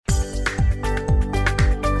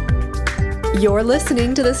You're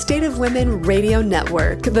listening to the State of Women Radio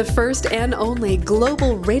Network, the first and only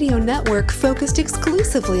global radio network focused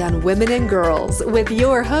exclusively on women and girls, with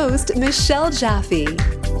your host, Michelle Jaffe.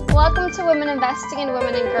 Welcome to Women Investing in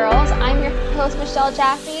Women and Girls. I'm your host, Michelle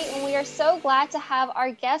Jaffe, and we are so glad to have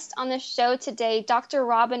our guest on the show today, Dr.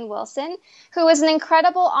 Robyn Wilson, who is an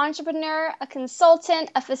incredible entrepreneur, a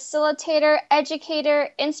consultant, a facilitator, educator,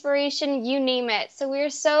 inspiration, you name it. So we are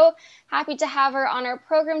so happy to have her on our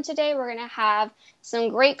program today. We're going to have some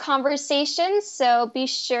great conversations, so be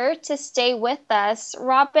sure to stay with us.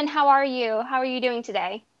 Robyn, how are you? How are you doing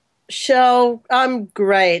today? Shell, I'm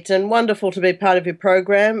great and wonderful to be part of your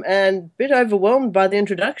program and a bit overwhelmed by the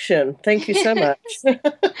introduction. Thank you so much.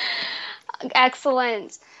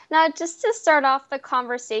 Excellent. Now, just to start off the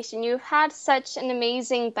conversation, you've had such an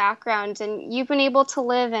amazing background and you've been able to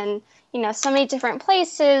live in, so many different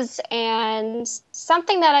places. And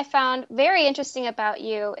something that I found very interesting about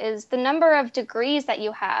you is the number of degrees that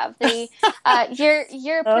you have. Your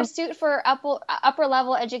pursuit for upper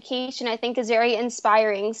level education, I think, is very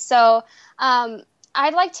inspiring. So I'd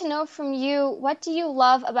like to know from you, what do you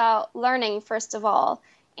love about learning, first of all?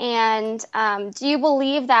 And do you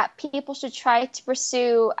believe that people should try to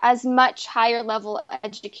pursue as much higher level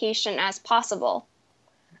education as possible?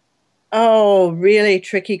 Oh, really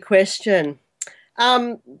tricky question.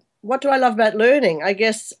 What do I love about learning? I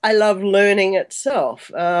guess I love learning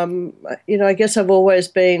itself. I guess I've always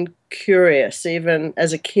been curious, even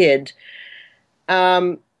as a kid.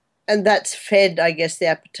 And that's fed, I guess, the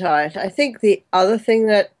appetite. I think the other thing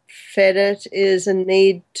that fed it is a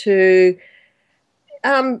need to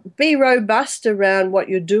be robust around what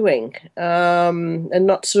you're doing and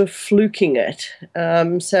not sort of fluking it.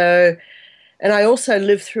 And I also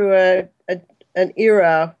lived through an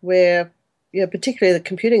era where, particularly the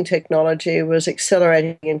computing technology was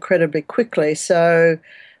accelerating incredibly quickly, so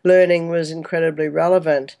learning was incredibly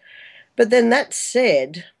relevant. But then that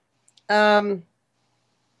said, I'm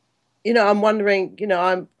wondering,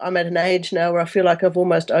 I'm at an age now where I feel like I've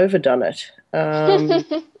almost overdone it. I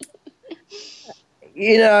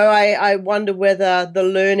wonder whether the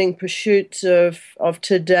learning pursuits of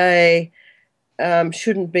today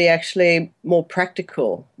shouldn't be actually more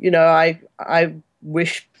practical. I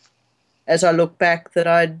wish, as I look back, that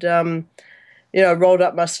I'd, rolled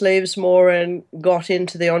up my sleeves more and got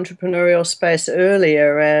into the entrepreneurial space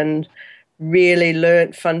earlier and really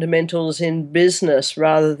learnt fundamentals in business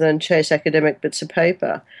rather than chase academic bits of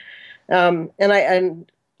paper. And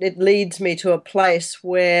it leads me to a place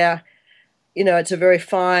where, it's a very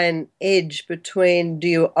fine edge between, do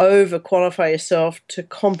you overqualify yourself to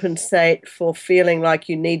compensate for feeling like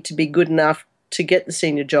you need to be good enough to get the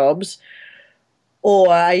senior jobs,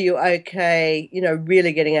 or are you okay,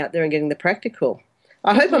 really getting out there and getting the practical?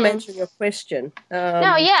 I hope I'm answering your question.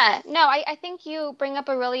 I think you bring up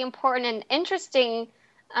a really important and interesting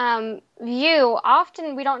view.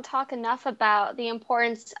 Often we don't talk enough about the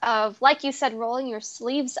importance of, like you said, rolling your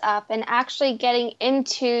sleeves up and actually getting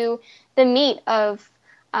into the meat of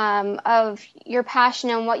your passion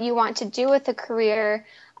and what you want to do with a career.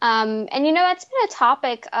 And that's been a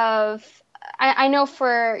topic of, I know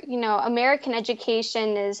for, American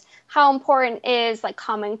education is how important is like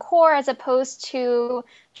Common Core as opposed to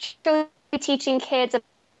teaching kids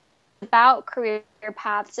about career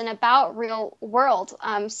paths and about real world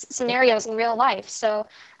scenarios in real life. So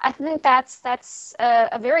I think that's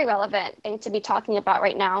a very relevant thing to be talking about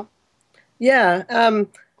right now. Yeah.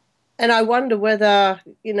 And I wonder whether,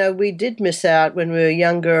 we did miss out when we were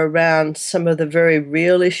younger around some of the very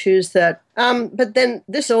real issues that, but then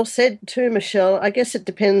this all said too, Michelle, I guess it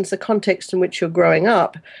depends the context in which you're growing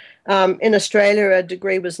up. In Australia, a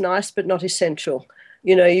degree was nice, but not essential.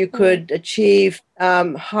 You could achieve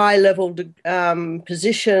high-level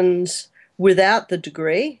positions without the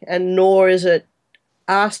degree, and nor is it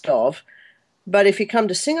asked of. But if you come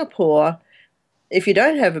to Singapore, if you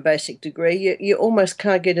don't have a basic degree, you almost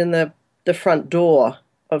can't get in the front door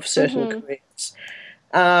of certain careers.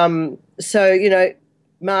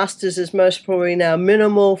 Masters is most probably now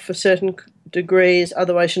minimal for certain degrees,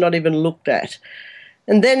 otherwise you're not even looked at.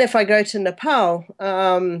 And then if I go to Nepal,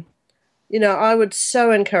 I would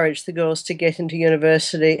so encourage the girls to get into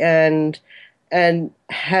university and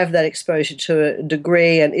have that exposure to a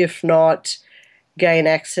degree, and if not, gain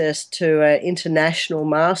access to an international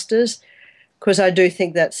master's, because I do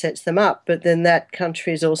think that sets them up. But then that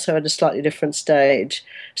country is also at a slightly different stage.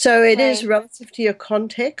 So it is relative to your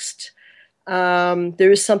context.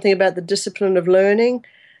 There is something about the discipline of learning,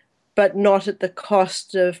 but not at the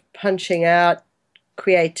cost of punching out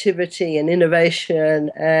creativity and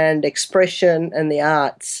innovation and expression and the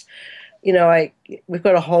arts. we've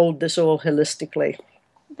got to hold this all holistically.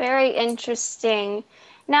 Very interesting.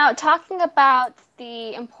 Now, talking about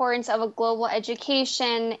the importance of a global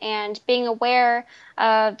education and being aware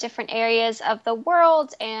of different areas of the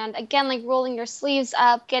world, and again, like rolling your sleeves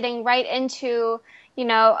up, getting right into,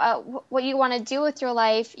 what you want to do with your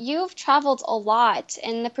life, you've traveled a lot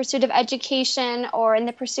in the pursuit of education or in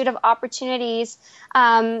the pursuit of opportunities.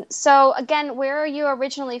 So, again, where are you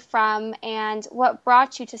originally from, and what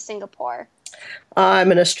brought you to Singapore?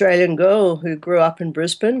 I'm an Australian girl who grew up in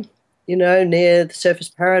Brisbane, near the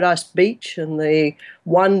Surfers Paradise Beach and the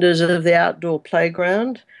wonders of the outdoor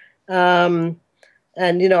playground. And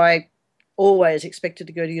I always expected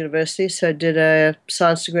to go to university, so I did a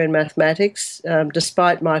science degree in mathematics,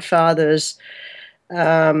 despite my father's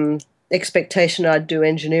expectation I'd do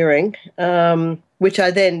engineering, which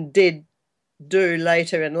I then did do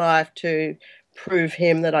later in life to prove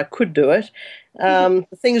him that I could do it. The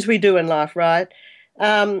things we do in life, right?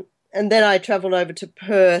 And then I travelled over to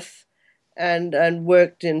Perth and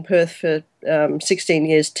worked in Perth for 16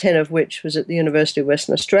 years, 10 of which was at the University of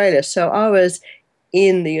Western Australia. So I was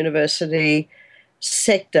in the university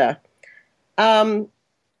sector. I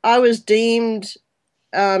was deemed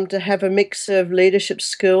to have a mix of leadership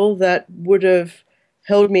skill that would have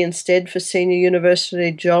held me instead for senior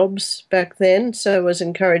university jobs back then, so I was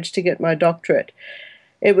encouraged to get my doctorate.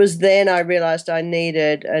 It was then I realised I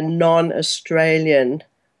needed a non-Australian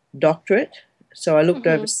doctorate, so I looked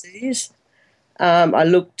overseas. I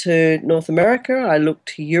looked to North America, I looked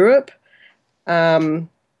to Europe,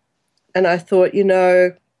 and I thought,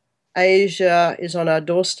 Asia is on our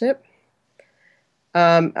doorstep.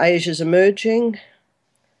 Asia's emerging.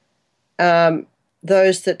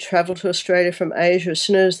 Those that travel to Australia from Asia, as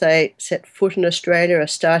soon as they set foot in Australia, are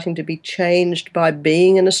starting to be changed by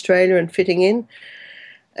being in Australia and fitting in.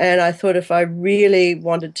 And I thought if I really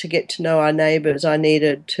wanted to get to know our neighbours, I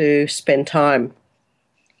needed to spend time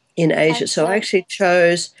in Asia. So I actually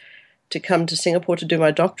chose to come to Singapore to do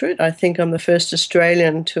my doctorate. I think I'm the first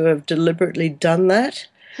Australian to have deliberately done that.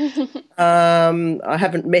 I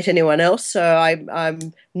haven't met anyone else, so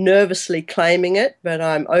I'm nervously claiming it, but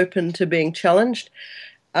I'm open to being challenged.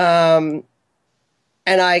 And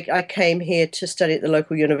I came here to study at the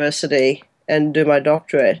local university and do my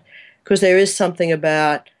doctorate because there is something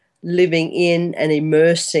about living in and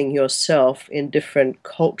immersing yourself in different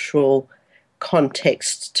cultural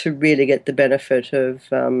contexts to really get the benefit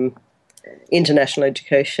of international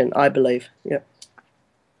education, I believe. Yeah.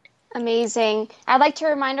 Amazing. I'd like to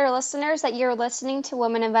remind our listeners that you're listening to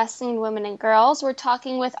Women Investing in Women and Girls. We're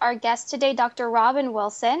talking with our guest today, Dr. Robyn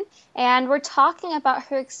Wilson, and we're talking about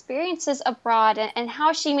her experiences abroad and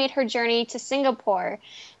how she made her journey to Singapore.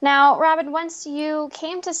 Now, Robyn, once you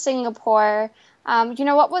came to Singapore,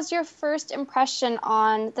 what was your first impression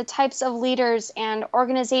on the types of leaders and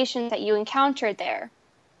organizations that you encountered there?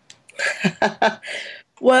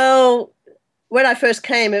 Well, when I first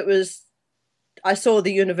came, I saw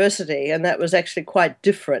the university, and that was actually quite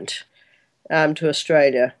different to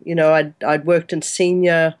Australia. I'd worked in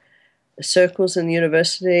senior circles in the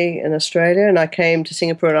university in Australia, and I came to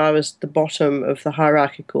Singapore and I was the bottom of the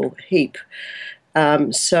hierarchical heap.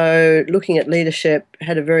 So looking at leadership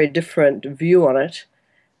had a very different view on it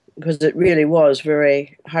because it really was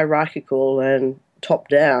very hierarchical and top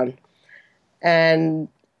down. And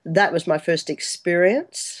that was my first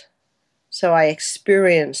experience. So I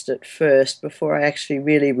experienced it first before I actually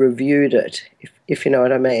really reviewed it, if you know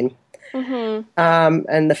what I mean. Mm-hmm.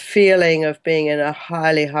 And the feeling of being in a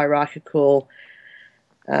highly hierarchical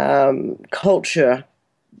culture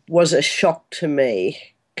was a shock to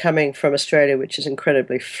me, coming from Australia, which is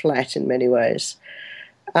incredibly flat in many ways.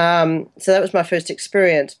 So that was my first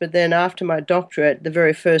experience. But then after my doctorate, the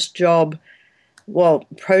very first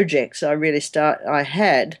projects I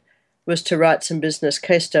had was to write some business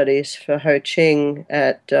case studies for Ho Ching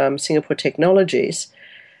at Singapore Technologies.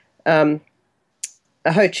 Ho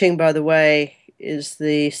Ching, by the way, is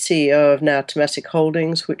the CEO of now Temasek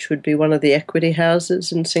Holdings, which would be one of the equity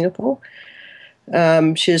houses in Singapore.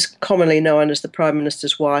 She's commonly known as the Prime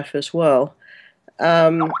Minister's wife as well.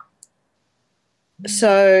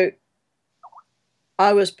 So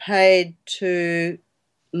I was paid to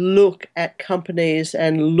look at companies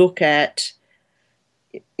and look at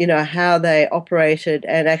how they operated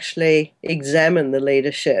and actually examine the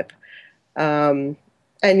leadership. And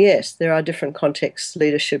yes, there are different contexts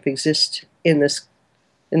leadership exists in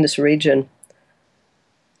this region.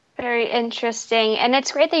 Very interesting. And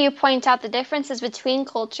it's great that you point out the differences between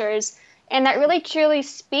cultures. And that really truly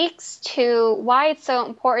speaks to why it's so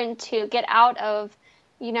important to get out of,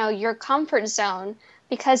 your comfort zone.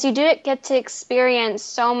 because you do get to experience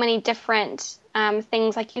so many different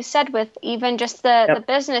things, like you said, with even just the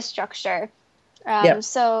business structure.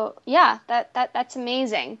 So yeah, that's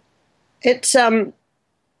amazing. It's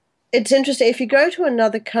interesting. If you go to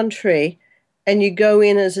another country and you go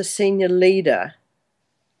in as a senior leader,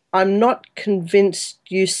 I'm not convinced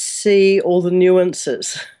you see all the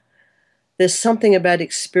nuances. There's something about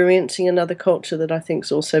experiencing another culture that I think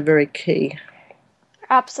is also very key.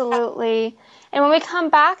 Absolutely. And when we come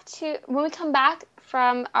back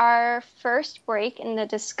from our first break in the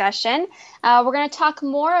discussion, we're going to talk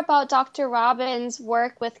more about Dr. Robyn's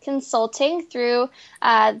work with consulting through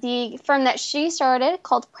the firm that she started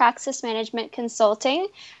called Praxis Management Consulting.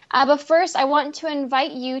 But first, I want to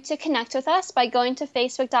invite you to connect with us by going to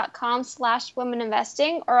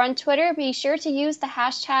facebook.com/womeninvesting, or on Twitter, be sure to use the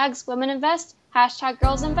hashtags WomenInvest,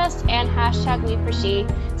 #GirlsInvest, and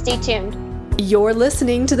 #WeForShe. Stay tuned. You're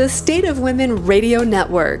listening to the State of Women Radio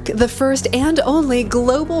Network, the first and only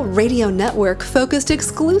global radio network focused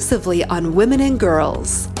exclusively on women and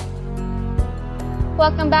girls.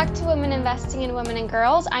 Welcome back to Women Investing in Women and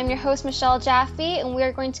Girls. I'm your host, Michelle Jaffe, and we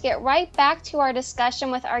are going to get right back to our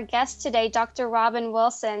discussion with our guest today, Dr. Robyn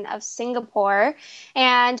Wilson of Singapore.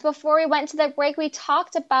 And before we went to the break, we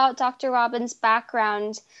talked about Dr. Robyn's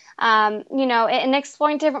background, in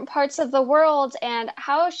exploring different parts of the world and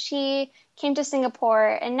how she came to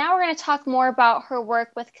Singapore. And now we're going to talk more about her work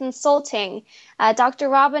with consulting. Dr.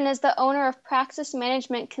 Robyn is the owner of Praxis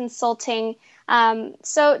Management Consulting.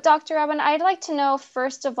 So Dr. Robyn, I'd like to know,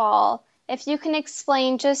 first of all, if you can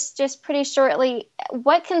explain just pretty shortly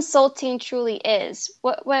what consulting truly is.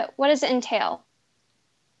 What does it entail?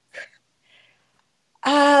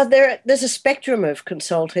 There's a spectrum of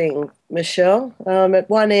consulting, Michelle. At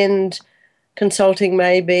one end, consulting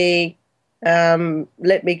may be,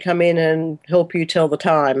 let me come in and help you tell the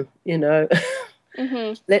time,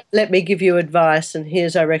 Mm-hmm. Let me give you advice and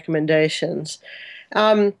here's our recommendations.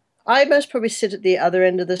 I most probably sit at the other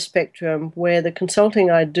end of the spectrum where the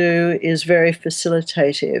consulting I do is very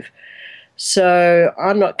facilitative. So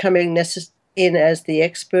I'm not coming in as the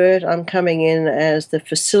expert, I'm coming in as the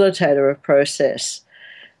facilitator of process.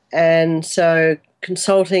 And so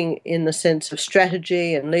consulting in the sense of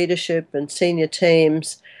strategy and leadership and senior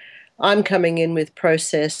teams, I'm coming in with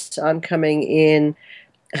process, I'm coming in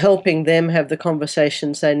helping them have the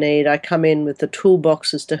conversations they need. I come in with the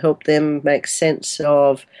toolboxes to help them make sense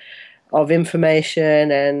of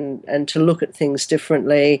information and to look at things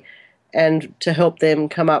differently and to help them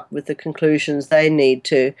come up with the conclusions they need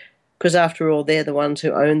to, because after all, they're the ones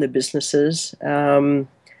who own the businesses, and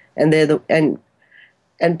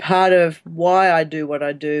part of why I do what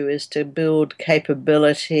I do is to build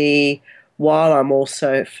capability while I'm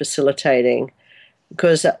also facilitating,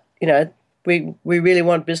 because we really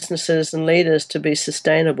want businesses and leaders to be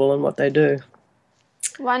sustainable in what they do.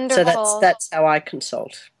 Wonderful. So that's how I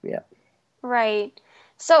consult. Yeah. Right.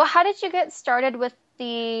 So how did you get started with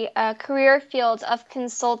the career field of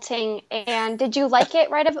consulting, and did you like it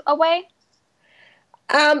right away?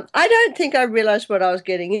 I don't think I realized what I was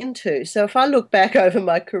getting into. So if I look back over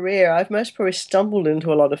my career, I've most probably stumbled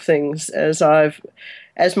into a lot of things as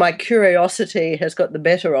my curiosity has got the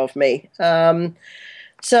better of me.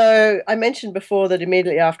 So I mentioned before that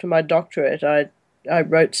immediately after my doctorate, I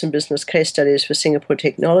wrote some business case studies for Singapore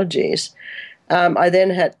Technologies. I then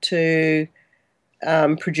had to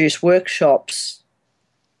produce workshops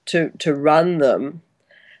to run them.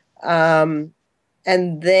 And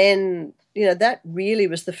then, that really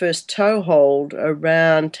was the first toehold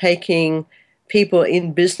around taking people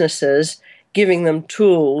in businesses, giving them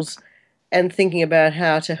tools, and thinking about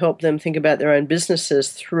how to help them think about their own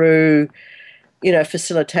businesses through,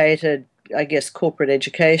 facilitated, I guess, corporate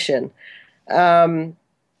education. And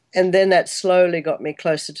then that slowly got me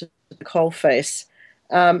closer to the coalface.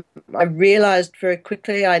 I realized very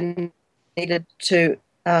quickly I needed to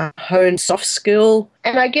hone soft skill.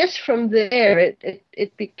 And I guess from there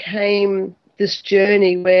it became this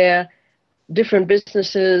journey where different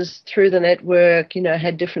businesses through the network,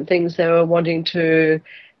 had different things they were wanting to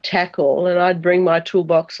tackle. And I'd bring my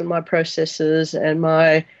toolbox and my processes and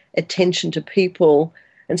my attention to people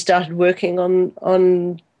and started working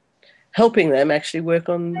on helping them actually work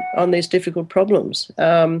on these difficult problems.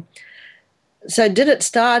 So did it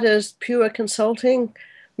start as pure consulting?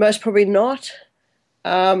 Most probably not.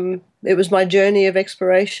 It was my journey of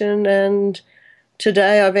exploration, and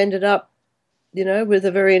today I've ended up, with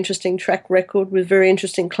a very interesting track record with very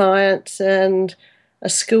interesting clients and a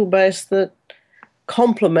skill base that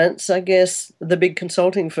complements, I guess, the big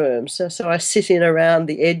consulting firms. So I sit in around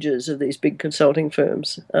the edges of these big consulting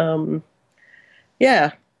firms.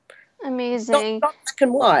 Yeah. Amazing. Not black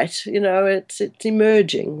and white, it's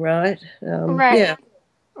emerging, right? Yeah. Right.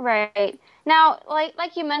 Right. Now,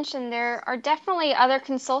 like you mentioned, there are definitely other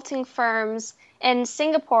consulting firms in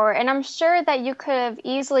Singapore, and I'm sure that you could have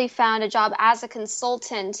easily found a job as a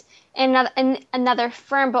consultant in another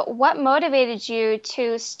firm. But what motivated you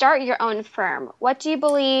to start your own firm? What do you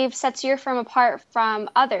believe sets your firm apart from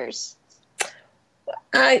others?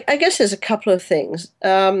 I guess there's a couple of things.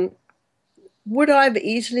 Would I have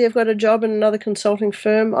easily have got a job in another consulting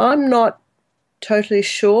firm? I'm not totally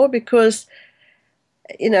sure because,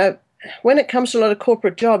 you know, when it comes to a lot of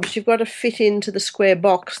corporate jobs, you've got to fit into the square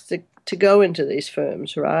box to go into these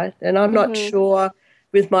firms, right? And I'm not Mm-hmm. sure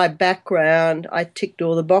with my background, I ticked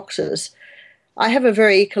all the boxes. I have a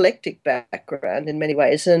very eclectic background in many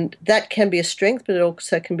ways, and that can be a strength, but it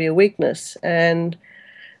also can be a weakness. And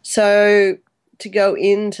so to go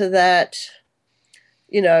into that,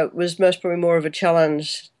 was most probably more of a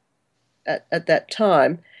challenge at that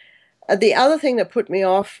time. The other thing that put me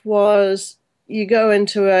off was you go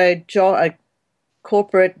into a job, a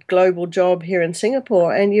corporate global job here in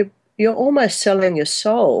Singapore, and you're almost selling your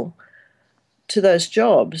soul to those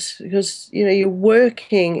jobs because you're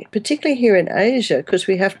working, particularly here in Asia, because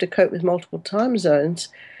we have to cope with multiple time zones.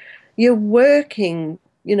 You're working,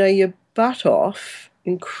 your butt off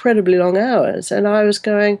incredibly long hours, and I was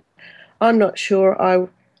going, I'm not sure I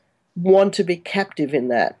want to be captive in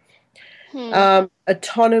that. Hmm.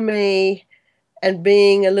 Autonomy and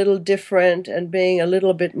being a little different and being a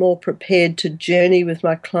little bit more prepared to journey with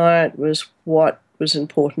my client was what was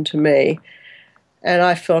important to me. And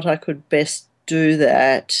I felt I could best do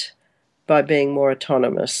that by being more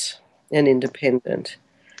autonomous and independent.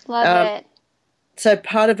 Love Um, it. so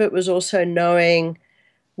part of it was also knowing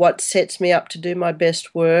what sets me up to do my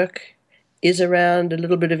best work is around a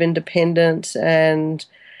little bit of independence and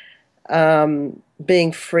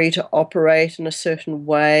being free to operate in a certain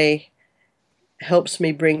way helps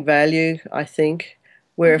me bring value, I think.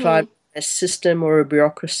 Where if Mm-hmm. I'm a system or a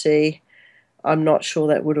bureaucracy, I'm not sure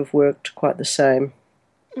that would have worked quite the same.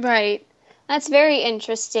 Right. That's very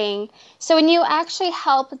interesting. So when you actually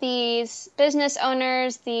help these business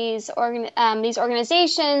owners, these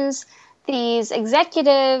organizations, these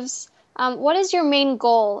executives, what is your main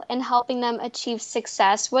goal in helping them achieve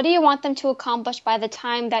success? What do you want them to accomplish by the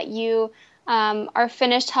time that you are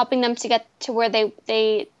finished helping them to get to where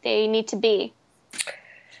they need to be?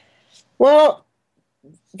 Well,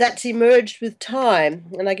 that's emerged with time,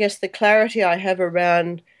 and I guess the clarity I have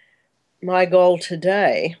around my goal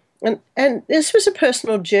today, and this was a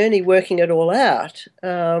personal journey working it all out.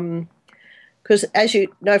 Because as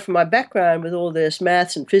you know from my background with all this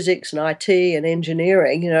maths and physics and IT and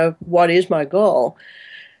engineering, what is my goal?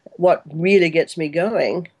 What really gets me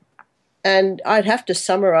going? And I'd have to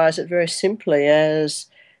summarize it very simply as,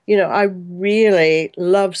 I really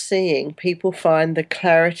love seeing people find the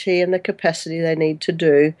clarity and the capacity they need to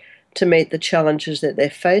do to meet the challenges that they're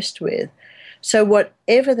faced with. So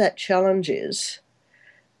whatever that challenge is,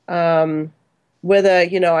 whether,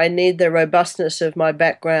 I need the robustness of my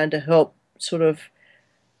background to help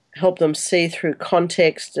them see through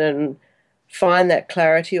context and find that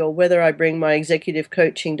clarity, or whether I bring my executive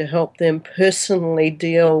coaching to help them personally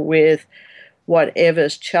deal with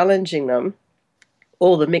whatever's challenging them,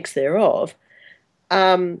 or the mix thereof.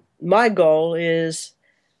 My goal is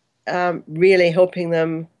really helping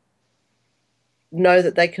them know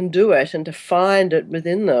that they can do it and to find it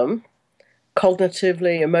within them,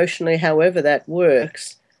 cognitively, emotionally, however that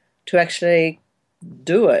works, to actually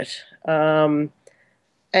do it. And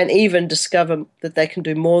even discover that they can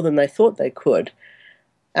do more than they thought they could.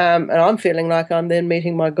 And I'm feeling like I'm then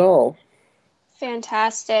meeting my goal.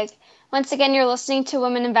 Fantastic. Once again, you're listening to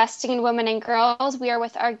Women Investing in Women and Girls. We are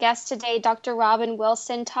with our guest today, Dr. Robyn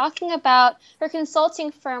Wilson, talking about her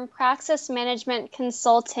consulting firm, Praxis Management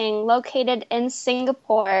Consulting, located in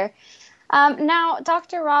Singapore. Now,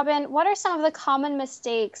 Dr. Robyn, what are some of the common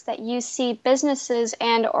mistakes that you see businesses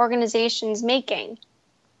and organizations making?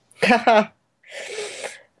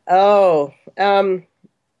 Oh,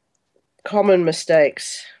 common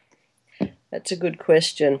mistakes. That's a good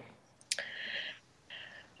question.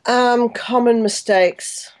 Common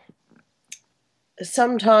mistakes.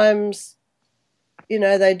 Sometimes,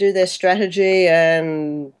 they do their strategy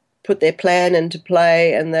and put their plan into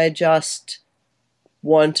play and they just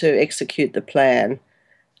want to execute the plan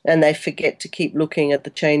and they forget to keep looking at the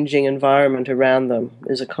changing environment around them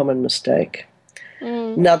is a common mistake.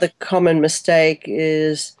 Another common mistake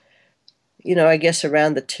is, I guess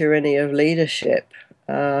around the tyranny of leadership.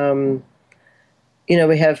 We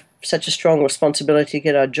have such a strong responsibility to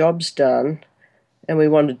get our jobs done and we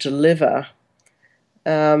want to deliver.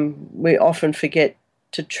 we often forget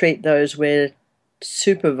to treat those we're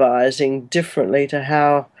supervising differently to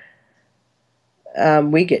how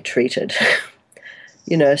we get treated.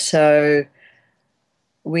 So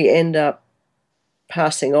we end up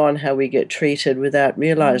passing on how we get treated without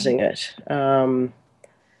realizing it. And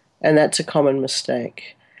that's a common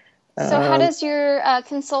mistake. So how does your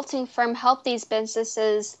consulting firm help these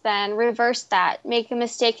businesses then reverse that, make a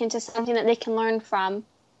mistake into something that they can learn from?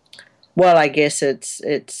 Well, I guess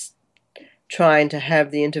it's trying to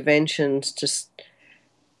have the interventions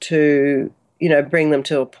to bring them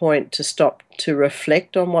to a point to stop to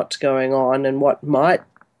reflect on what's going on and what might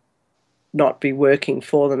not be working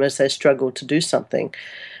for them as they struggle to do something.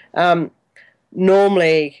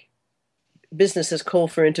 Normally, businesses call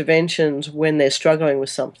for interventions when they're struggling with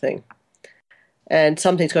something, and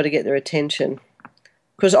something's got to get their attention.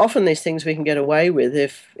 Because often these things we can get away with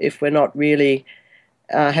if we're not really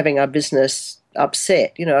having our business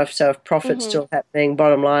upset. If profit's still happening,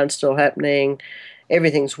 bottom line's still happening,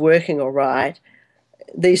 everything's working all right,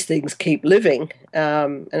 these things keep living.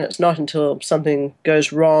 And it's not until something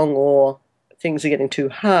goes wrong or things are getting too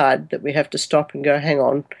hard that we have to stop and go, hang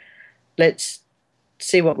on, let's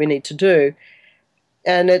see what we need to do.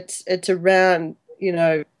 And it's around,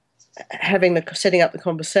 setting up the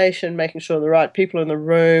conversation, making sure the right people are in the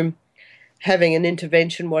room, having an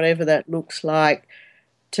intervention, whatever that looks like,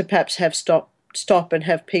 to perhaps have stop and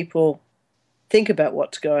have people think about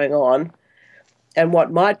what's going on and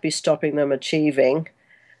what might be stopping them achieving,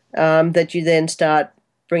 that you then start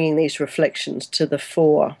bringing these reflections to the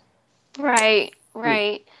fore. Right.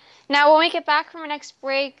 Now, when we get back from our next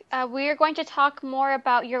break, we are going to talk more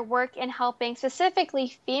about your work in helping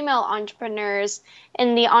specifically female entrepreneurs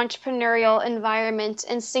in the entrepreneurial environment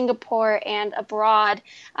in Singapore and abroad.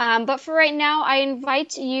 But for right now, I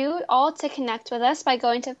invite you all to connect with us by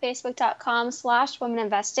going to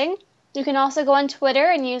facebook.com/womeninvesting. You can also go on Twitter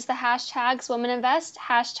and use the hashtags WomenInvest,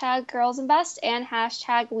 hashtag GirlsInvest, and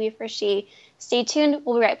hashtag WeForShe. Stay tuned.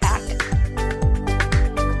 We'll be right back.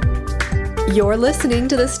 You're listening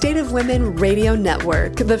to the State of Women Radio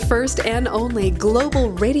Network, the first and only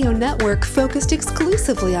global radio network focused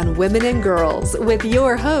exclusively on women and girls, with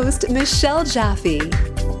your host, Michelle Jaffe.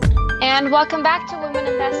 And welcome back to Women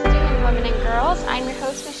Investing in Women and Girls. I'm your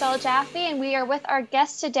host, Michelle Jaffe, and we are with our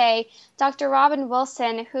guest today, Dr. Robyn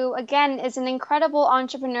Wilson, who, again, is an incredible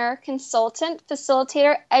entrepreneur, consultant,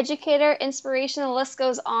 facilitator, educator, inspiration, the list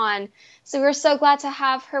goes on. So we're so glad to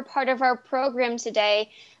have her part of our program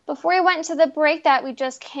today. Before we went to the break that we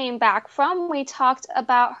just came back from, we talked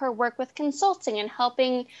about her work with consulting and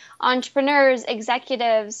helping entrepreneurs,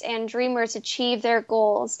 executives, and dreamers achieve their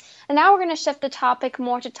goals. And now we're going to shift the topic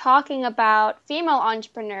more to talking about female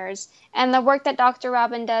entrepreneurs and the work that Dr.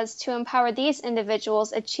 Robyn does to empower these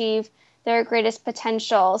individuals achieve their greatest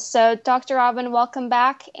potential. So, Dr. Robyn, welcome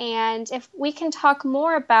back. And if we can talk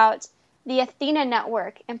more about the Athena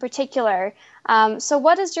Network in particular. So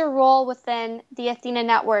what is your role within the Athena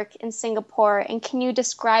Network in Singapore, and can you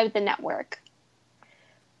describe the network?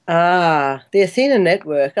 The Athena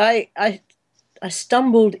Network. I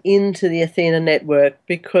stumbled into the Athena Network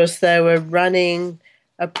because they were running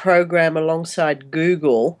a program alongside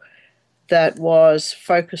Google that was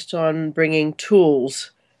focused on bringing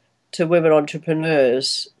tools to women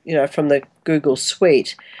entrepreneurs, from the Google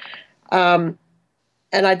suite.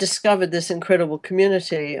 And I discovered this incredible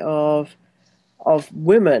community of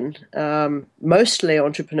women, mostly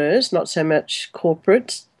entrepreneurs, not so much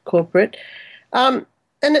corporate. And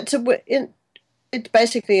it's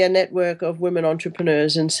basically a network of women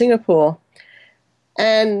entrepreneurs in Singapore.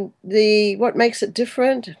 And what makes it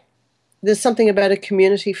different, there's something about a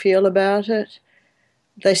community feel about it.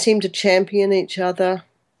 They seem to champion each other.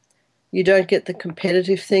 You don't get the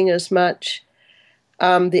competitive thing as much.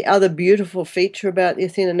 The other beautiful feature about the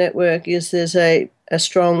Athena Network is there's a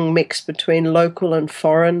strong mix between local and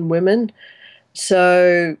foreign women,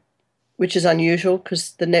 which is unusual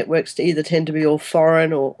because the networks either tend to be all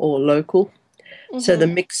foreign or local. Mm-hmm. So the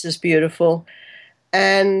mix is beautiful.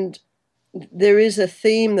 And there is a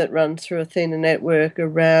theme that runs through Athena Network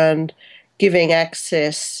around giving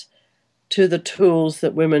access to the tools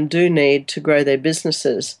that women do need to grow their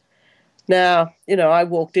businesses. Now, I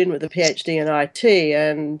walked in with a PhD in IT,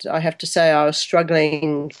 and I have to say I was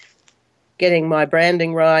struggling getting my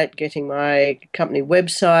branding right, getting my company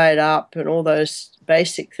website up, and all those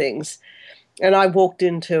basic things. And I walked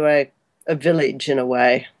into a village in a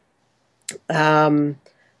way. And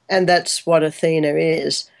that's what Athena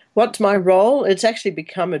is. What's my role? It's actually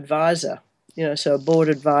become advisor, so a board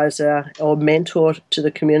advisor or mentor to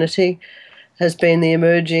the community has been the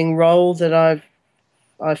emerging role that I've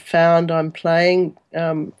I've found I'm playing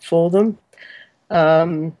for them,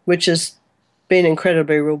 which has been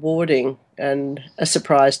incredibly rewarding and a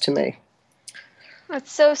surprise to me.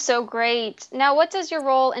 That's so, so great. Now, what does your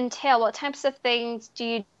role entail? What types of things do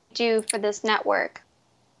you do for this network?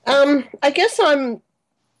 I guess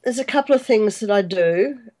there's a couple of things that I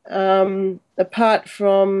do, apart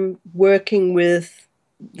from working with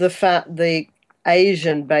the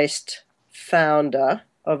Asian-based founder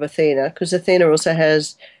of Athena, because Athena also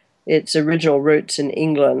has its original roots in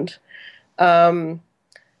England. Um,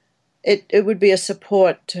 it would be a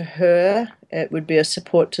support to her. It would be a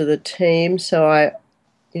support to the team. So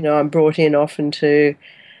I'm brought in often to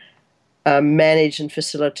manage and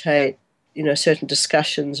facilitate, certain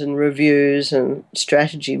discussions and reviews and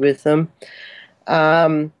strategy with them.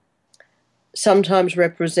 Um, Sometimes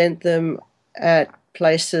represent them at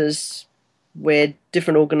places where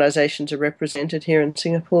different organisations are represented here in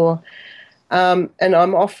Singapore. And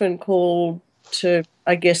I'm often called to,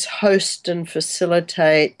 I guess, host and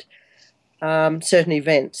facilitate certain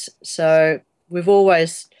events. So we've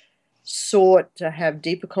always sought to have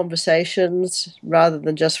deeper conversations rather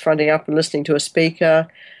than just fronting up and listening to a speaker.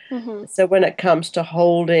 Mm-hmm. So when it comes to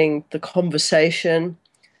holding the conversation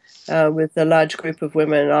with a large group of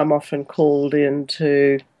women, I'm often called in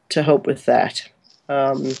to help with that,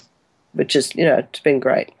 which is, it's been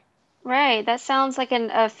great. Right. That sounds like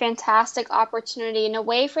a fantastic opportunity and a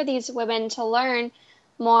way for these women to learn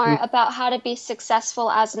more about how to be successful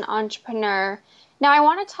as an entrepreneur. Now, I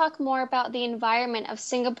want to talk more about the environment of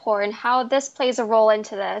Singapore and how this plays a role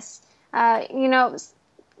into this. Uh, you know,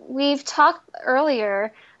 we've talked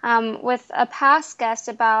earlier with a past guest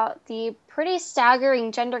about the pretty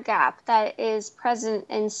staggering gender gap that is present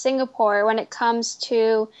in Singapore when it comes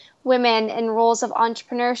to women in roles of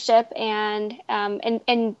entrepreneurship and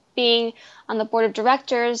being on the board of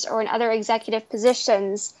directors or in other executive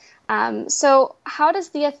positions. So, how does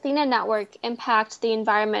the Athena Network impact the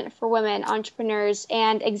environment for women entrepreneurs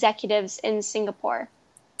and executives in Singapore?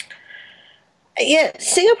 Yeah,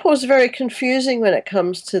 Singapore's very confusing when it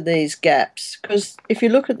comes to these gaps because if you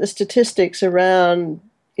look at the statistics around,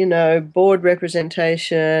 board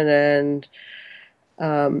representation and,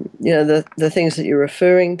 the things that you're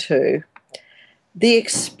referring to, the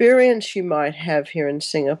experience you might have here in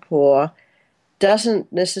Singapore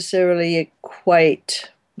doesn't necessarily equate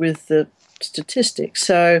with the statistics.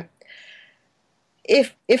 So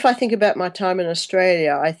if I think about my time in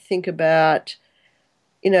Australia, I think about,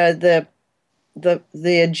 the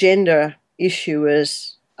agenda issue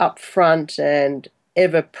is up front and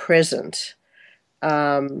ever present.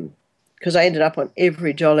 Because I ended up on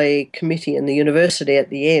every jolly committee in the university at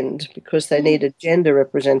the end because they needed gender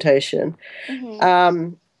representation.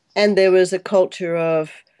 Mm-hmm. And there was a culture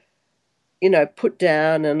of, put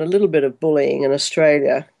down and a little bit of bullying in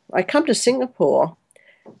Australia. I come to Singapore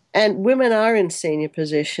and women are in senior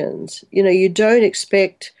positions. You don't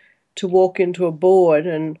expect to walk into a board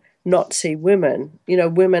and not see women.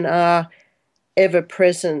 Women are ever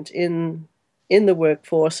present in the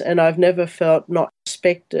workforce, and I've never felt not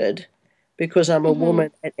respected because I'm a Mm-hmm.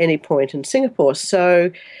 woman at any point in Singapore.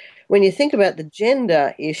 So when you think about the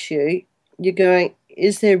gender issue, you're going,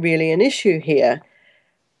 is there really an issue here?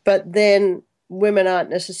 But then women aren't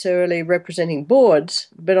necessarily representing boards,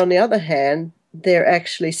 but on the other hand, they're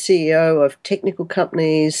actually CEO of technical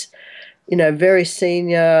companies, very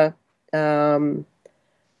senior.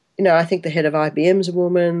 I think the head of IBM is a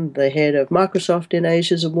woman, the head of Microsoft in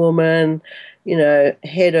Asia is a woman,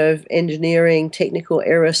 head of engineering, technical,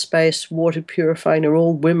 aerospace, water purifying are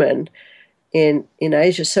all women in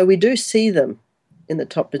Asia. So we do see them in the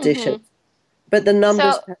top positions, Mm-hmm. but the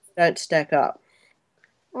numbers So, don't stack up.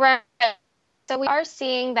 right. So we are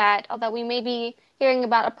seeing that although we may be hearing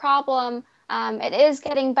about a problem, it is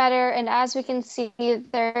getting better. And as we can see,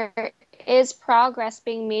 there is progress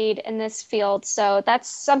being made in this field. So that's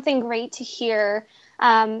something great to hear.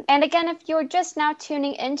 And again, if you're just now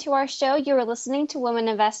tuning into our show, you are listening to Women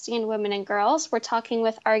Investing in Women and Girls. We're talking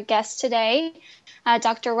with our guest today,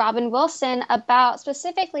 Dr. Robyn Wilson, about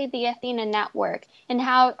specifically the Athena Network and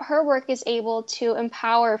how her work is able to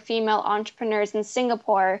empower female entrepreneurs in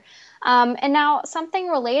Singapore. And now, something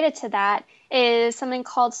related to that is something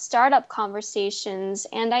called Startup Conversations.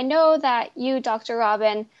 And I know that you, Dr.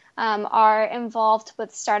 Robyn, are involved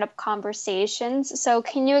with Startup Conversations. So,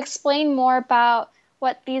 can you explain more about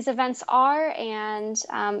what these events are and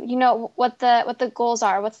what the goals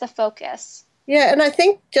are? What's the focus? Yeah, and I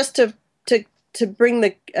think just to bring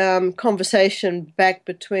the conversation back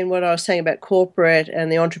between what I was saying about corporate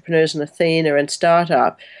and the entrepreneurs and Athena and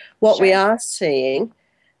startup, what we Sure. are seeing.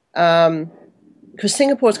 Um, because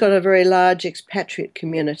Singapore's got a very large expatriate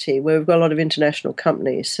community where we've got a lot of international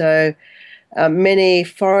companies. So many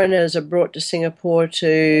foreigners are brought to Singapore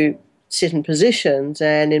to sit in positions,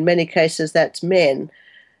 and in many cases that's men,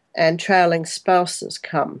 and trailing spouses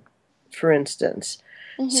come, for instance.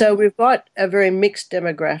 So we've got a very mixed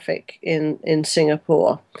demographic in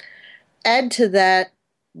Singapore. Add to that,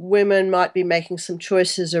 women might be making some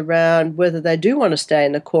choices around whether they do want to stay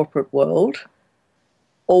in the corporate world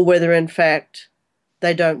or whether, in fact,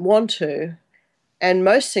 they don't want to. And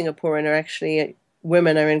most Singaporean are actually,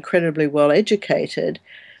 women are incredibly well educated,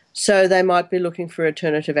 so they might be looking for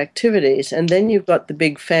alternative activities. And then you've got the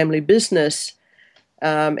big family business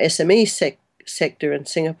SME sector in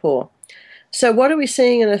Singapore. So what are we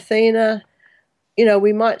seeing in Athena? You know,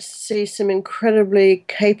 we might see some incredibly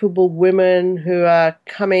capable women who are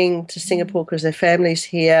coming to Singapore because their family's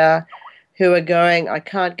here, who are going, I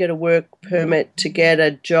can't get a work permit to get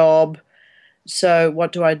a job, so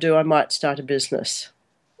what do? I might start a business.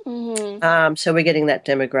 So we're getting that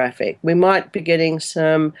demographic. We might be getting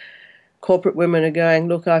some corporate women who are going,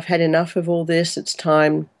 look, I've had enough of all this, it's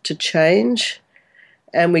time to change,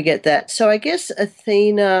 and we get that. So I guess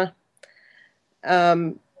Athena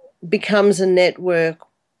becomes a network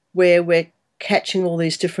where we're catching all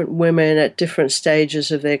these different women at different stages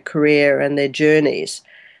of their career and their journeys.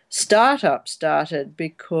 Startup started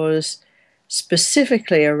because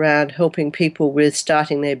specifically around helping people with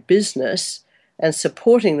starting their business and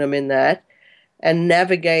supporting them in that and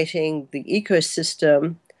navigating the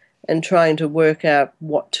ecosystem and trying to work out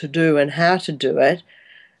what to do and how to do it.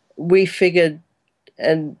 We figured,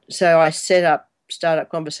 and so I set up startup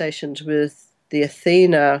conversations with the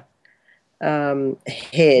Athena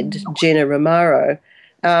head, Gina Romaro,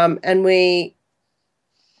 and we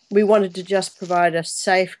wanted to just provide a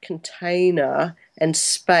safe container and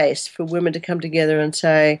space for women to come together and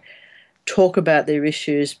say, talk about their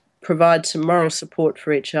issues, provide some moral support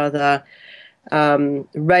for each other,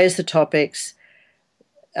 raise the topics,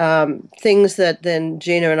 things that then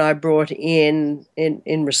Gina and I brought in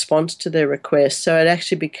response to their request. So it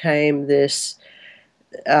actually became this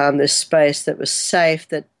space that was safe,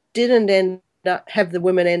 that didn't have the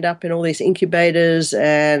women end up in all these incubators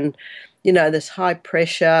and, you know, this high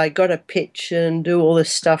pressure, got to pitch and do all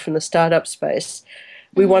this stuff in the startup space.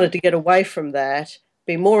 We wanted to get away from that,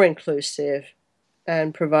 be more inclusive,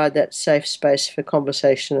 and provide that safe space for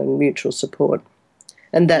conversation and mutual support.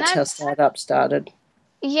 And that's how startup started.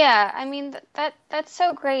 Yeah, I mean that's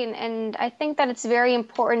so great, and I think that it's very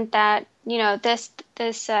important that, you know,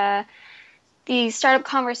 these startup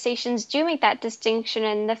conversations do make that distinction,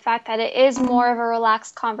 and the fact that it is more of a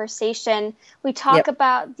relaxed conversation. We talk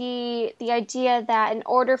about the idea that in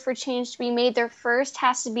order for change to be made, there first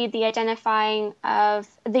has to be the identification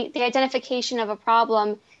of a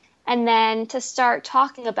problem, and then to start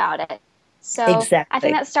talking about it. So I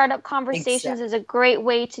think that startup conversations is a great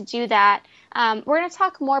way to do that. We're going to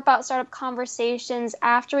talk more about startup conversations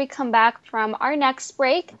after we come back from our next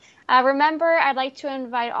break. Remember, I'd like to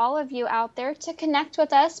invite all of you out there to connect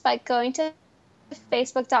with us by going to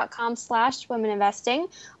facebook.com/womeninvesting,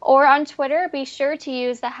 or on Twitter, be sure to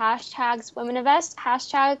use the hashtags WomenInvest,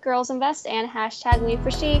 hashtag GirlsInvest, and hashtag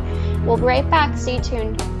MeForShe. We'll be right back. Stay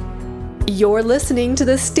tuned. You're listening to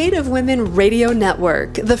the State of Women Radio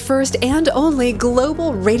Network, the first and only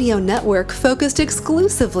global radio network focused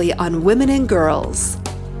exclusively on women and girls.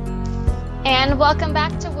 And welcome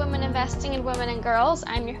back to Women Investing in Women and Girls.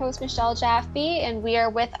 I'm your host, Michelle Jaffe, and we are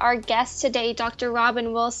with our guest today, Dr.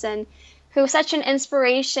 Robyn Wilson, who is such an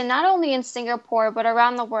inspiration, not only in Singapore, but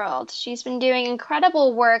around the world. She's been doing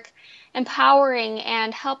incredible work, empowering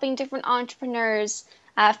and helping different entrepreneurs,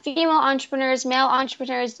 female entrepreneurs, male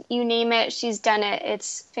entrepreneurs, you name it, she's done it.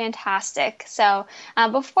 It's fantastic. So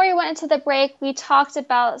before we went into the break, we talked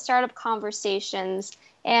about startup conversations.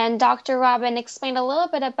 And Dr. Robyn explained a little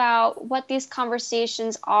bit about what these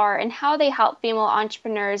conversations are and how they help female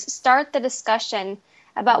entrepreneurs start the discussion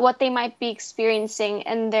about what they might be experiencing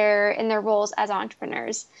in their roles as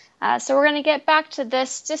entrepreneurs. So we're going to get back to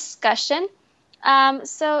this discussion.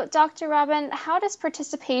 So Dr. Robyn, how does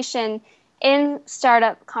participation in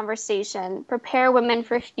startup conversation prepare women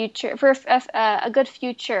for a good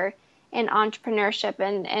future in entrepreneurship,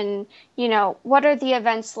 and you know, what are the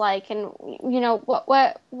events like, and you know,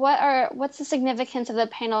 what's the significance of the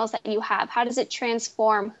panels that you have? How does it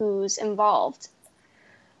transform who's involved?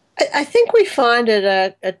 I think we find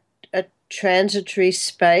it a transitory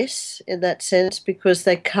space in that sense, because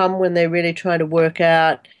they come when they're really trying to work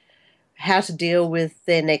out how to deal with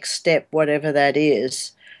their next step, whatever that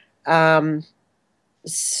is.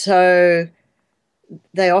 So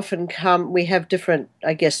they often come, we have different,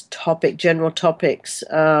 I guess, general topics,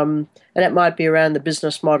 and it might be around the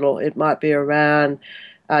business model, it might be around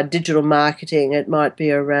digital marketing, it might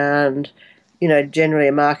be around, generally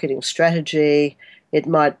a marketing strategy, it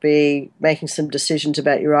might be making some decisions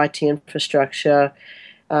about your IT infrastructure,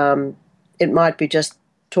 it might be just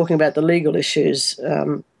talking about the legal issues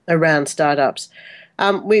around startups.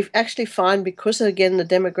 We've actually find, because again the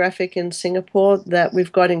demographic in Singapore, that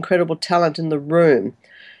we've got incredible talent in the room.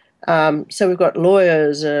 So we've got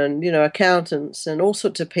lawyers and accountants and all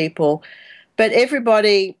sorts of people, but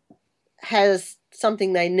everybody has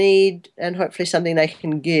something they need and hopefully something they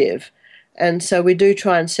can give. And so we do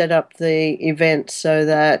try and set up the event so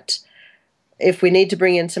that if we need to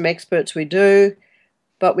bring in some experts, we do,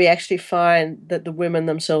 but we actually find that the women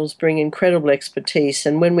themselves bring incredible expertise,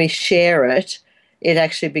 and when we share it, it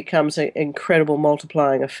actually becomes an incredible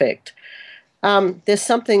multiplying effect. There's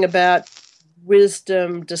something about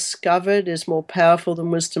wisdom discovered is more powerful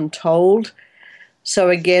than wisdom told. So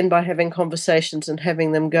again, by having conversations and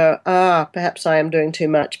having them go, perhaps I am doing too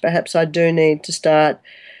much. Perhaps I do need to start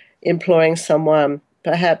employing someone.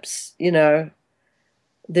 Perhaps, there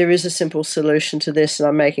is a simple solution to this and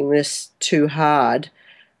I'm making this too hard.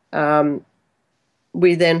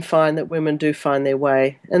 We then find that women do find their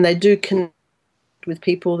way, and they do connect with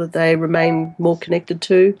people that they remain more connected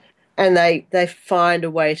to, and they find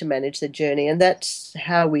a way to manage their journey. And that's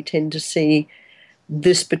how we tend to see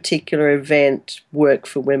this particular event work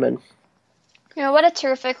for women. What a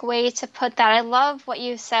terrific way to put that. I love what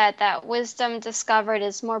you said, that wisdom discovered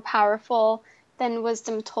is more powerful than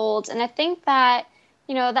wisdom told. And I think that,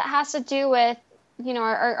 that has to do with,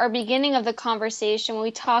 our beginning of the conversation when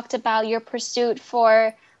we talked about your pursuit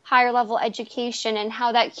for higher level education and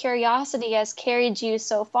how that curiosity has carried you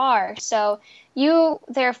so far. So you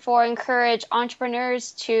therefore encourage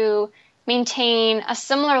entrepreneurs to maintain a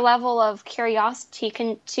similar level of curiosity,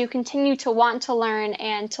 to continue to want to learn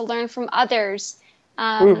and to learn from others.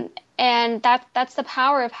 And that's the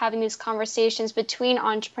power of having these conversations between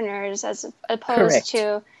entrepreneurs as opposed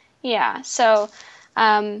to, So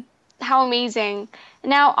how amazing.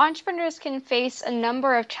 Now, entrepreneurs can face a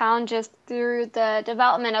number of challenges through the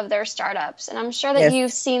development of their startups. And I'm sure that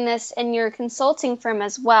you've seen this in your consulting firm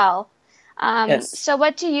as well. So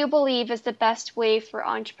what do you believe is the best way for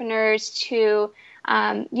entrepreneurs to,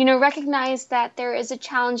 recognize that there is a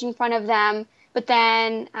challenge in front of them, but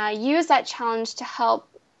then use that challenge to help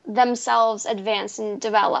themselves advance and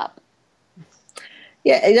develop?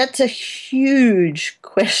 Yeah, that's a huge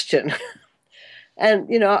question.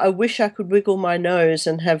 And, I wish I could wiggle my nose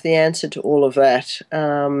and have the answer to all of that.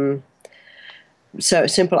 So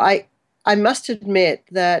simple. I must admit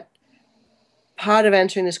that part of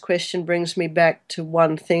answering this question brings me back to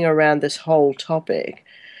one thing around this whole topic,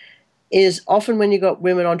 is often when you've got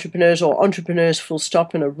women entrepreneurs or entrepreneurs full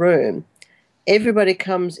stop in a room, everybody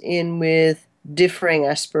comes in with differing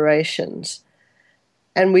aspirations.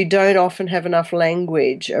 And we don't often have enough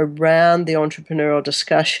language around the entrepreneurial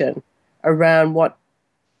discussion around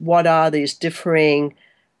what are these differing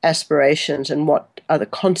aspirations and what are the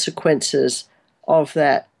consequences of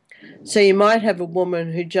that. So you might have a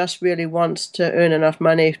woman who just really wants to earn enough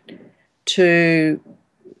money to,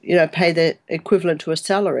 pay the equivalent to a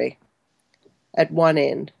salary at one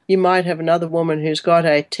end. You might have another woman who's got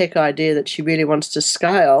a tech idea that she really wants to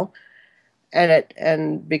scale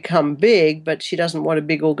and become big, but she doesn't want a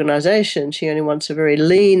big organization. She only wants a very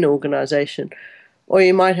lean organization. Or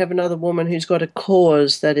you might have another woman who's got a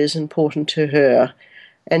cause that is important to her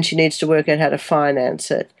and she needs to work out how to finance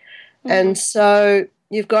it. Mm-hmm. And so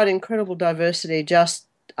you've got incredible diversity just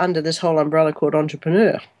under this whole umbrella called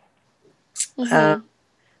entrepreneur. Mm-hmm.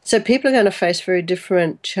 So people are going to face very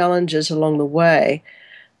different challenges along the way,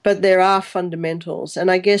 but there are fundamentals. And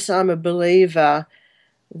I guess I'm a believer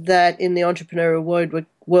that in the entrepreneurial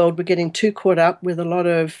world we're getting too caught up with a lot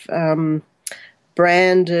of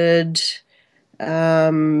branded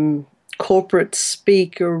corporate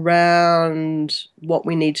speak around what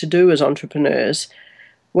we need to do as entrepreneurs,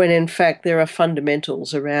 when in fact there are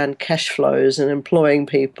fundamentals around cash flows and employing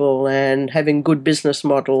people and having good business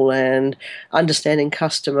model and understanding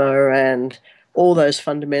customer and all those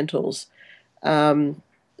fundamentals.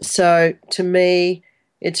 So to me,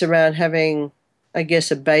 it's around having, I guess,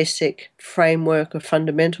 a basic framework of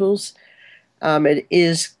fundamentals. It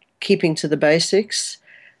is keeping to the basics,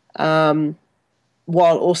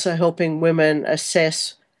 while also helping women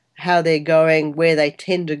assess how they're going, where they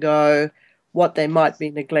tend to go, what they might be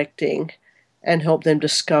neglecting, and help them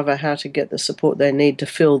discover how to get the support they need to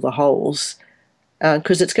fill the holes.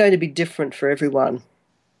 Because it's going to be different for everyone.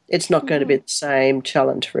 It's not going to be the same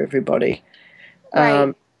challenge for everybody.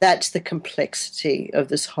 Right. That's the complexity of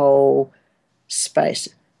this whole space.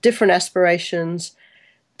 Different aspirations,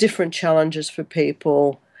 different challenges for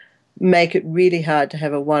people make it really hard to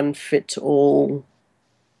have a one-fits-all,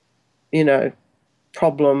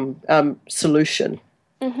 problem solution.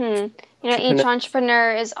 Mm-hmm. Each Entrepreneur.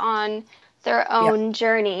 entrepreneur is on their Yeah, own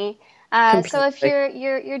journey. So if completely.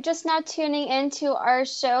 you're just now tuning into our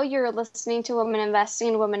show, you're listening to Women Investing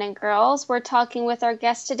in Women and Girls. We're talking with our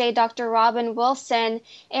guest today, Dr. Robyn Wilson,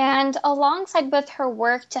 and alongside with her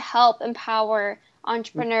work to help empower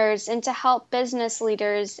entrepreneurs and to help business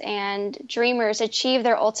leaders and dreamers achieve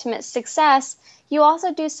their ultimate success, you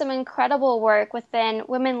also do some incredible work within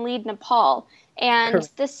Women Lead Nepal. And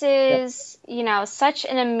Correct. this Yeah. is, such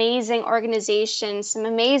an amazing organization, some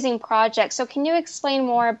amazing projects. So can you explain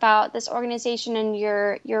more about this organization and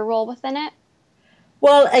your role within it?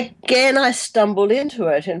 Well, again, I stumbled into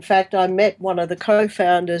it. In fact, I met one of the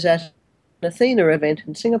co-founders at an Athena event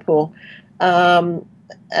in Singapore. Um,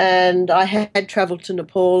 and I had traveled to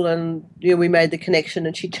Nepal, and we made the connection,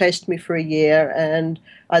 and she chased me for a year, and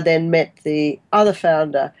I then met the other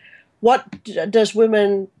founder. What does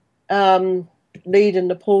Women Lead in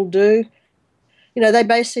Nepal do? They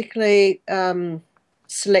basically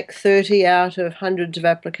select 30 out of hundreds of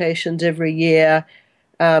applications every year,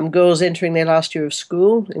 girls entering their last year of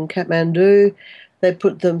school in Kathmandu. They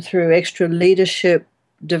put them through extra leadership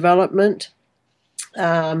development,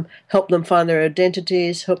 help them find their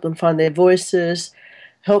identities, help them find their voices,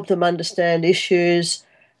 help them understand issues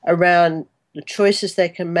around the choices they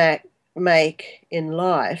can make in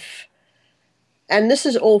life. And this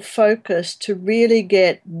is all focused to really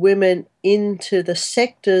get women into the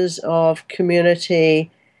sectors of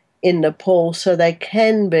community in Nepal so they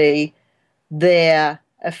can be there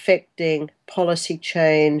affecting policy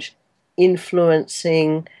change,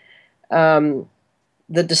 influencing the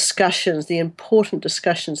discussions, the important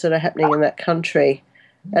discussions that are happening in that country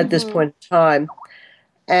at this Mm-hmm. point in time.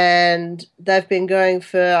 And they've been going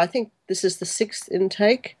for, I think this is the sixth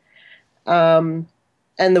intake.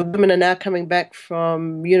 And the women are now coming back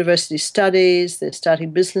from university studies, they're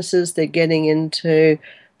starting businesses, they're getting into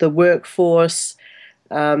the workforce,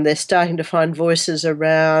 they're starting to find voices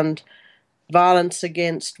around violence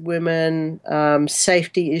against women,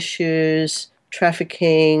 safety issues,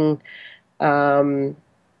 trafficking, and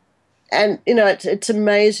it's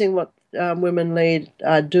amazing what Women Lead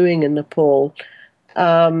are doing in Nepal.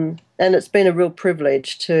 And it's been a real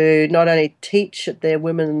privilege to not only teach at their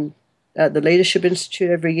Women at the Leadership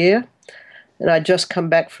Institute every year, and I just come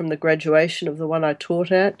back from the graduation of the one I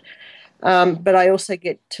taught at, but I also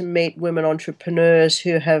get to meet women entrepreneurs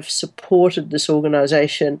who have supported this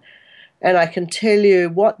organisation, and I can tell you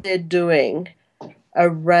what they're doing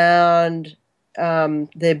around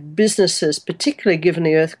their businesses, particularly given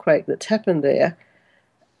the earthquake that's happened there.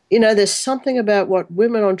 There's something about what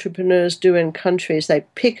women entrepreneurs do in countries. They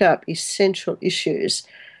pick up essential issues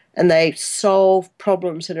and they solve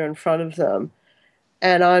problems that are in front of them.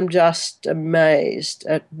 And I'm just amazed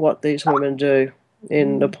at what these women do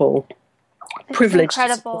in Nepal. It's Privileged to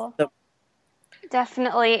support incredible. them.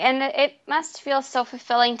 Definitely. And it must feel so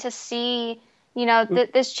fulfilling to see,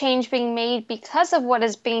 this change being made because of what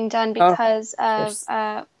is being done Oh, because of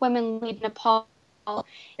yes. Women Lead Nepal. Yep.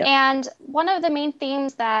 And one of the main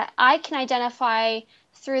themes that I can identify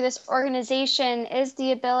through this organization is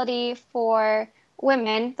the ability for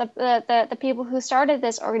women, the people who started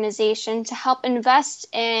this organization, to help invest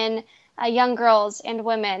in young girls and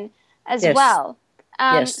women as Yes. well.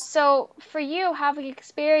 Yes. So for you, having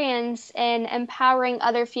experience in empowering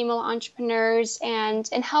other female entrepreneurs and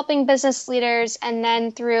in helping business leaders, and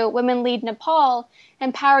then through Women Lead Nepal,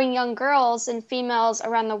 empowering young girls and females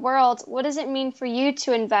around the world, what does it mean for you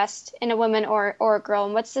to invest in a woman or a girl,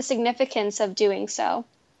 and what's the significance of doing so?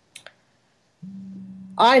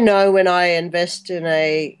 I know when I invest in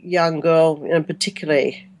a young girl, and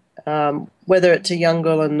particularly whether it's a young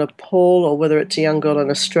girl in Nepal or whether it's a young girl in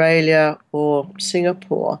Australia or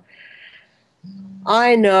Singapore,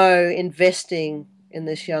 I know investing in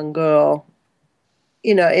this young girl,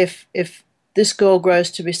 if this girl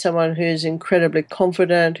grows to be someone who's incredibly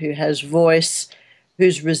confident, who has voice,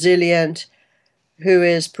 who's resilient, who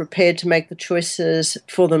is prepared to make the choices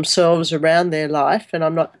for themselves around their life, and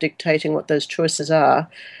I'm not dictating what those choices are,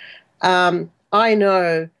 I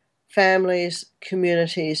know families,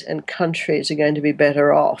 communities, and countries are going to be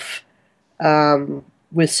better off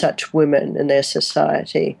with such women in their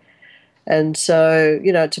society. And so,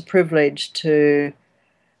 it's a privilege to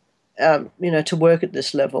work at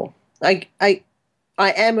this level. I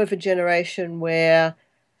am of a generation where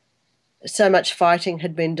so much fighting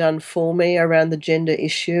had been done for me around the gender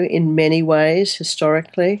issue in many ways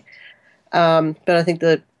historically. But I think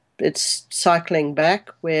that it's cycling back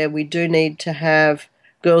where we do need to have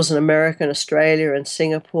girls in America and Australia and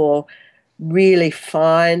Singapore really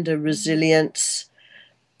find a resilience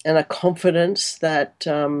and a confidence that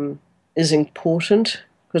is important,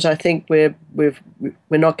 because I think we're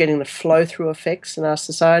not getting the flow-through effects in our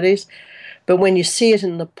societies. But when you see it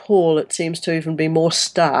in Nepal, it seems to even be more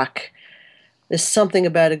stark. There's something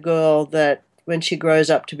about a girl that when she grows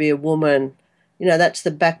up to be a woman, that's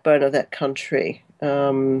the backbone of that country.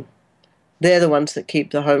 They're the ones that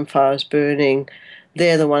keep the home fires burning.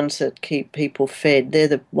 They're the ones that keep people fed. They're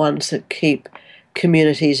the ones that keep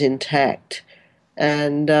communities intact.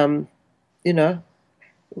 And,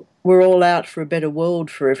 we're all out for a better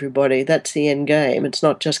world for everybody. That's the end game. It's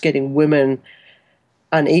not just getting women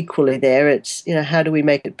unequally there. It's, how do we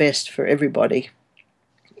make it best for everybody?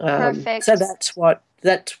 Perfect. So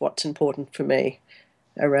that's what's important for me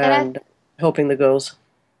around helping the girls.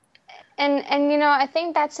 And I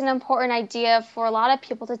think that's an important idea for a lot of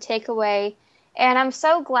people to take away. And I'm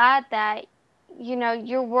so glad that,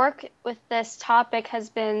 your work with this topic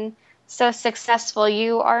has been so successful.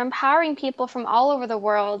 You are empowering people from all over the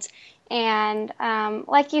world. And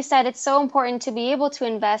like you said, it's so important to be able to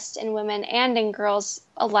invest in women and in girls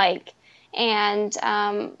alike. And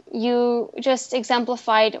you just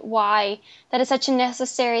exemplified why that is such a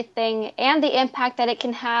necessary thing and the impact that it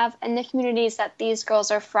can have in the communities that these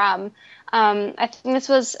girls are from. I think this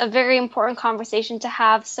was a very important conversation to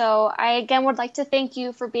have. So I, again, would like to thank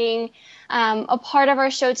you for being a part of our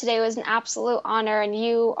show today. It was an absolute honor, and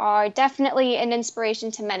you are definitely an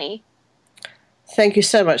inspiration to many. Thank you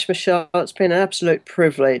so much, Michelle. It's been an absolute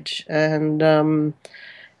privilege. And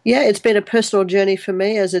it's been a personal journey for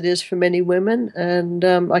me, as it is for many women, and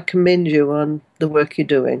I commend you on the work you're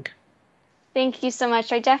doing. Thank you so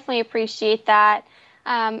much. I definitely appreciate that.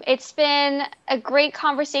 It's been a great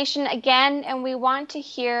conversation again, and we want to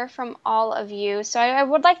hear from all of you. So I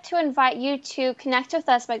would like to invite you to connect with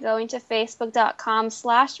us by going to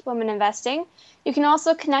facebook.com/womeninvesting. You can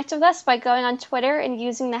also connect with us by going on Twitter and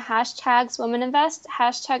using the hashtags WomenInvest,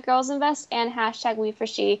 hashtag GirlsInvest, and hashtag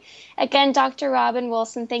WeForShe. Again, Dr. Robyn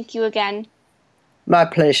Wilson, thank you again. My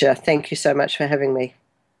pleasure. Thank you so much for having me.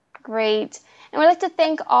 Great. And we'd like to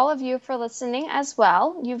thank all of you for listening as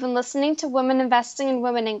well. You've been listening to Women Investing in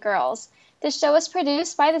Women and Girls. This show is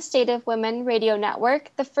produced by the State of Women Radio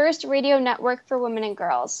Network, the first radio network for women and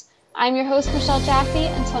girls. I'm your host, Michelle Jaffe.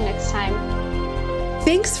 Until next time.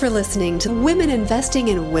 Thanks for listening to Women Investing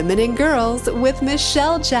in Women and Girls with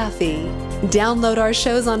Michelle Jaffe. Download our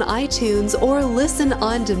shows on iTunes or listen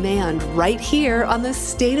on demand right here on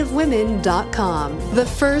thestateofwomen.com, the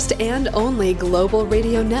first and only global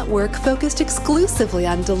radio network focused exclusively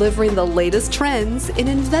on delivering the latest trends in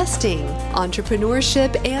investing,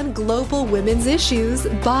 entrepreneurship, and global women's issues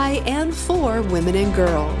by and for women and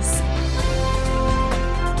girls.